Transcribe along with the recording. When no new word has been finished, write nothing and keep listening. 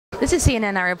This is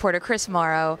CNN reporter Chris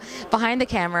Morrow behind the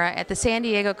camera at the San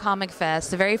Diego Comic Fest,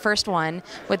 the very first one,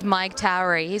 with Mike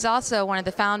Towry. He's also one of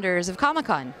the founders of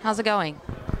Comic-con. How's it going?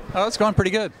 Oh, it's going pretty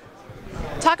good.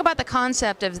 Talk about the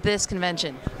concept of this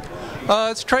convention.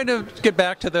 It's trying to get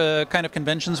back to the kind of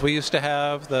conventions we used to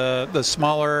have, the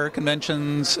smaller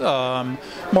conventions,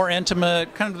 more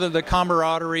intimate, kind of the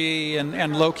camaraderie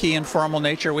and low-key informal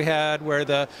nature we had, where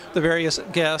the various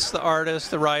guests, the artists,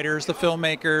 the writers, the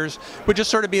filmmakers would just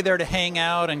sort of be there to hang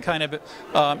out and kind of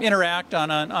interact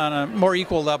on a more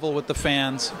equal level with the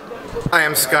fans. Hi,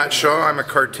 I'm Scott Shaw. I'm a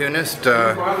cartoonist.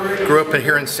 Grew up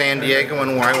here in San Diego,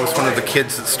 and I was one of the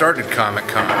kids that started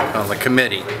Comic-con on the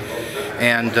committee.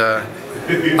 And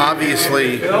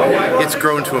obviously, it's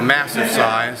grown to a massive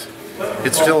size.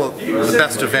 It's still the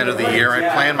best event of the year. I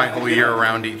plan my whole year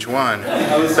around each one.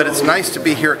 But it's nice to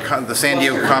be here at the San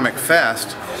Diego Comic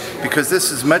Fest, because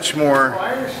this is much more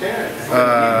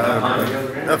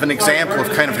of an example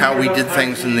of kind of how we did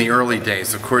things in the early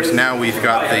days. Of course, now we've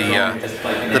got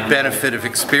the benefit of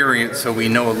experience, so we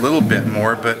know a little bit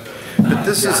more. But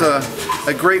this is a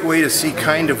great way to see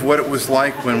kind of what it was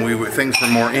like when things were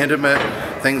more intimate,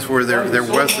 things where there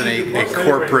wasn't a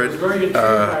corporate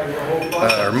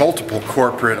or multiple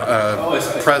corporate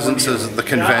presences at the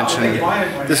convention.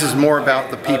 This is more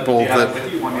about the people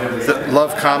that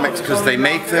love comics because they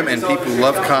make them, and people who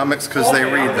love comics because they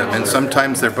read them. And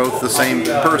sometimes they're both the same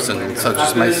person, such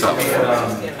as myself.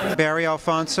 Barry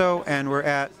Alfonso, and we're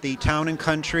at the Town &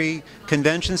 Country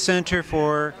Convention Center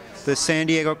for the San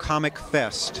Diego Comic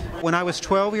Fest. When I was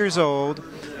 12 years old,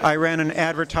 I ran an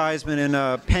advertisement in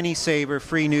a penny saver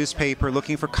free newspaper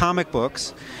looking for comic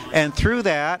books, and through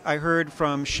that I heard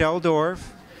from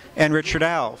Sheldorf and Richard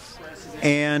Alf,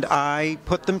 and I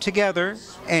put them together,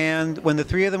 and when the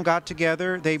three of them got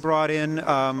together, they brought in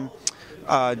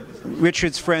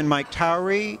Richard's friend Mike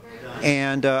Towry,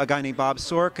 and a guy named Bob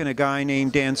Sork, and a guy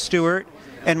named Dan Stewart,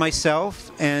 and myself,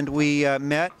 and we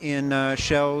met in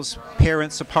Shell's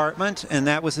parents' apartment, and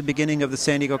that was the beginning of the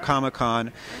San Diego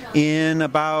Comic-Con in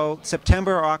about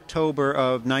September or October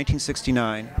of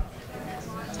 1969.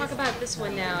 Talk about this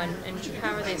one now, and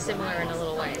how are they similar in a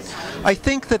little ways? I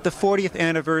think that the 40th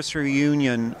anniversary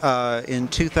reunion in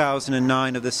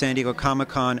 2009 of the San Diego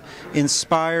Comic-Con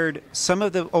inspired some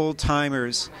of the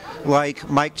old-timers like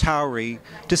Mike Towry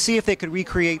to see if they could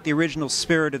recreate the original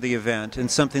spirit of the event in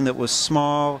something that was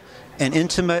small and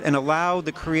intimate and allowed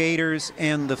the creators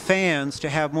and the fans to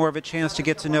have more of a chance to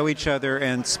get to know each other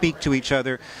and speak to each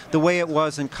other the way it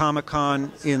was in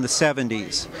Comic-Con in the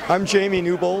 70s. I'm Jamie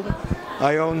Newbold.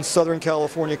 I own Southern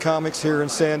California Comics here in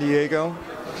San Diego.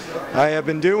 I have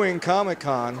been doing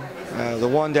Comic-Con, the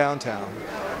one downtown,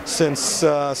 since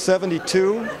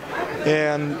 '72,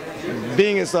 and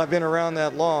being as I've been around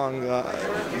that long,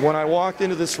 when I walked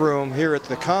into this room here at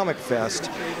the Comic Fest,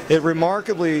 it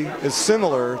remarkably is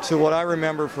similar to what I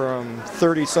remember from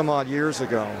 30 some odd years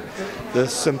ago. The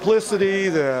simplicity,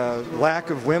 the lack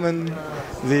of women,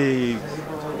 the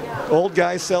old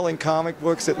guys selling comic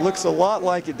books, it looks a lot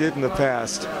like it did in the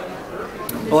past.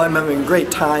 Well, I'm having a great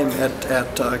time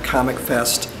at Comic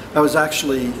Fest. I was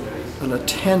actually an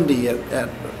attendee at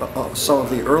some of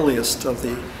the earliest of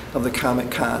the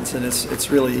Comic Cons, and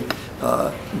it's really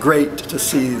great to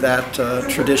see that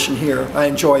tradition here. I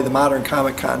enjoy the modern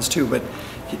Comic Cons too, but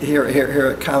here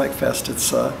at Comic Fest,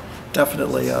 it's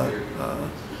definitely a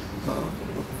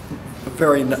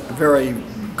very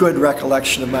good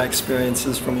recollection of my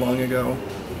experiences from long ago.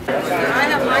 I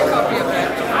have my copy of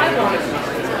it. I want it.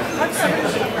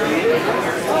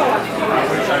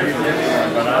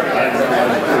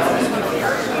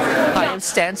 Hi, I'm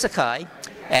Stan Sakai,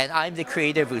 and I'm the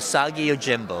creator of Usagi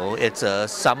Yojimbo. It's a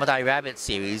Samurai Rabbit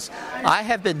series. I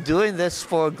have been doing this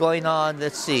for going on, more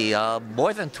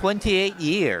tthan 28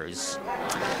 years.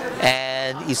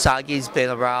 And Usagi's been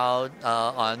around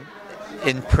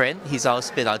in print. He's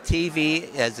also been on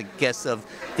TV as a guest of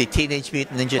the Teenage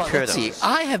Mutant Ninja Turtles.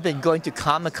 I have been going to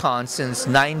Comic-Con since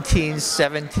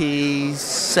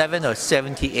 1977 or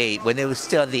 78, when it was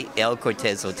still the El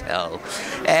Cortez Hotel.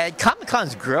 And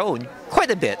Comic-Con's grown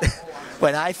quite a bit.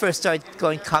 When I first started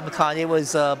going Comic-Con, it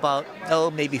was about,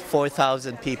 maybe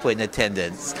 4,000 people in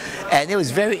attendance. And it was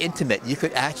very intimate. You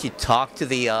could actually talk to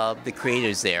the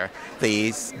creators there.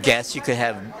 These guests, you could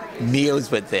have meals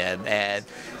with them and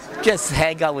just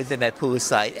hang out with them at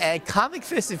poolside. And Comic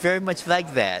Fest is very much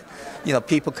like that. You know,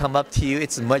 people come up to you.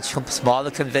 It's a much smaller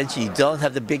convention. You don't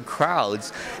have the big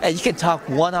crowds. And you can talk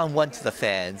one-on-one to the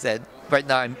fans. And right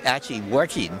now I'm actually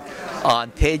working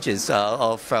on pages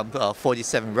from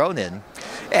 47 Ronin.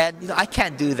 And I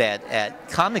can't do that at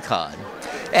Comic-Con.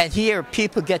 And here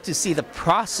people get to see the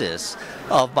process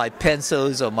of my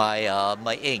pencils or my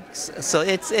my inks. So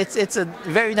it's a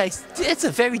very nice, it's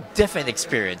a very different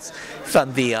experience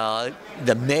from the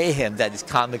mayhem that is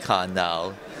Comic-Con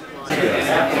now.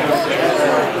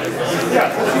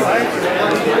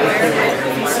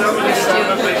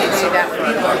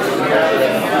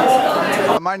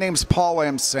 My name's Paul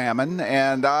M. Salmon,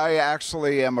 and I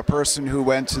actually am a person who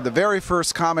went to the very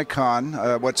first Comic-Con,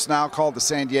 what's now called the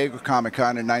San Diego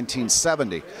Comic-Con in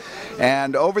 1970.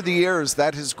 And over the years,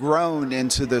 that has grown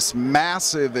into this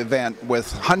massive event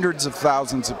with hundreds of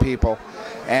thousands of people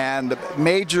and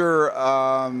major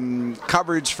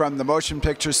coverage from the motion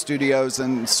picture studios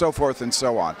and so forth and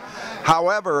so on.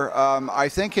 However, I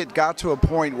think it got to a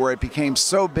point where it became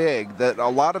so big that a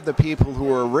lot of the people who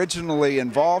were originally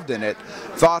involved in it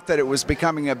thought that it was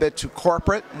becoming a bit too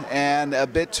corporate and a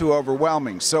bit too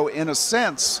overwhelming. So in a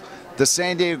sense, the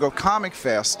San Diego Comic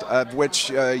Fest, of which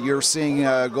you're seeing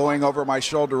going over my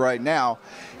shoulder right now,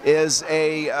 is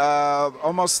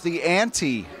almost the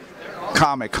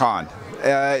anti-Comic-Con.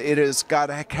 It has got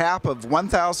a cap of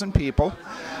 1,000 people.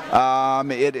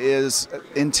 It is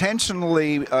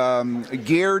intentionally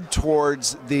geared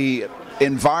towards the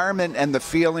environment and the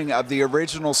feeling of the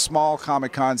original small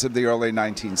Comic-Cons of the early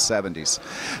 1970s.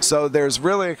 So there's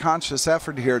really a conscious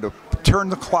effort here to turn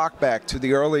the clock back to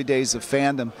the early days of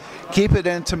fandom, keep it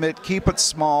intimate, keep it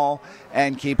small,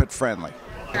 and keep it friendly.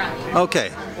 Okay,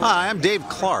 hi, I'm Dave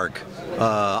Clark.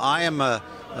 I am a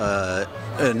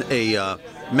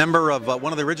member of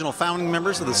one of the original founding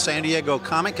members of the San Diego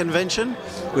Comic Convention,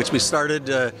 which we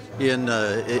started here in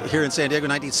San Diego in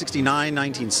 1969,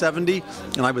 1970,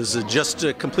 and I was just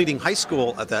completing high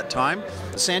school at that time.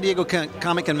 The San Diego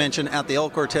Comic Convention at the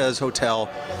El Cortez Hotel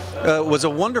was a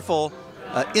wonderful,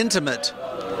 intimate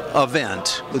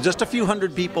event with just a few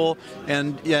hundred people,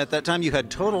 and at that time you had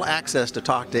total access to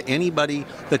talk to anybody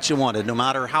that you wanted, no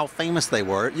matter how famous they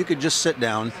were. You could just sit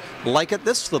down like at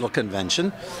this little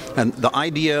convention, and the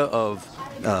idea of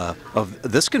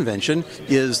this convention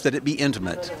is that it be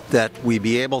intimate, that we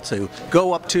be able to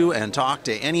go up to and talk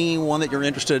to anyone that you're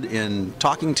interested in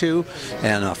talking to,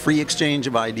 and a free exchange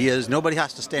of ideas. Nobody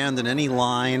has to stand in any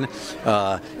line.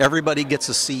 Everybody gets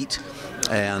a seat,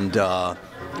 and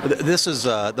this is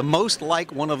the most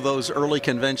like one of those early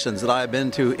conventions that I've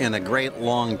been to in a great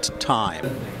long time.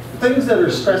 Things that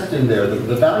are stressed in there,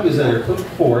 the values that are put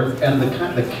forth, and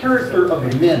the character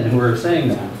of the men who are saying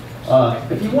them.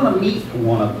 If you want to meet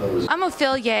one of those. I'm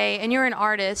Ophelia, and you're an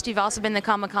artist. You've also been to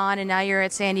Comic-Con, and now you're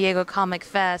at San Diego Comic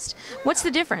Fest. What's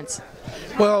the difference?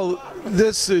 Well,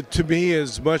 this to me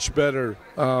is much better.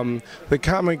 The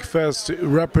Comic Fest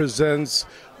represents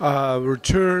a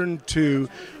return to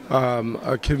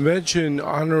a convention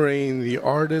honoring the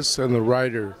artist and the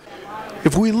writer.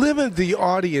 If we limit the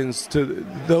audience to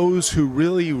those who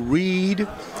really read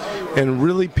and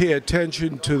really pay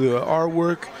attention to the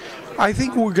artwork, I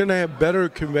think we're going to have better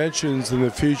conventions in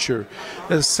the future.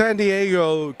 The San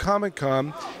Diego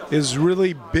Comic-Con is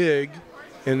really big,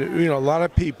 and a lot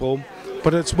of people,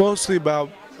 but it's mostly about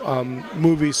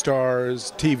movie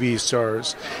stars, TV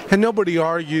stars, and nobody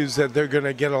argues that they're going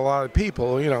to get a lot of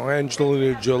people,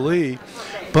 Angelina Jolie,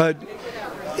 but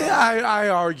I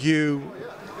argue,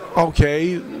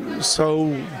 okay,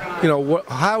 so,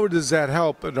 how does that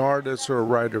help an artist or a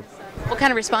writer? What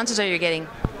kind of responses are you getting?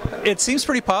 It seems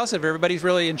pretty positive. Everybody's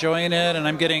really enjoying it, and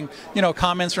I'm getting,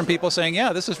 comments from people saying,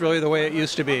 yeah, this is really the way it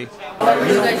used to be.